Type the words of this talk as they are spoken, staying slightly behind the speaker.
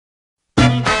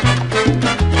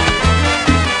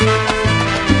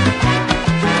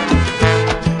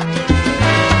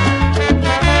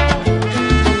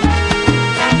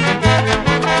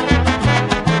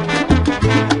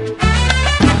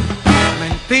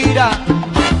mentira,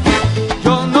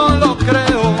 yo no lo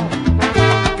creo,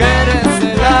 que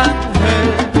eres el ángel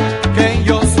que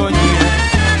yo soñé.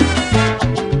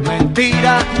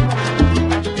 Mentira,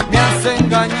 me has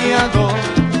engañado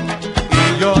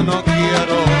y yo no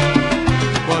quiero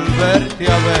volverte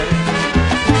a ver.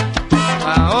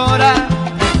 Ahora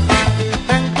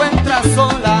te encuentras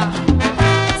sola,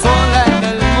 sola en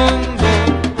el mundo,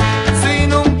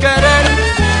 sin un querer.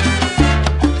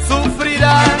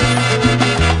 Sufrirás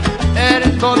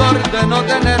el dolor de no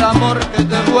tener amor que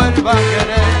te vuelva a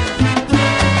querer.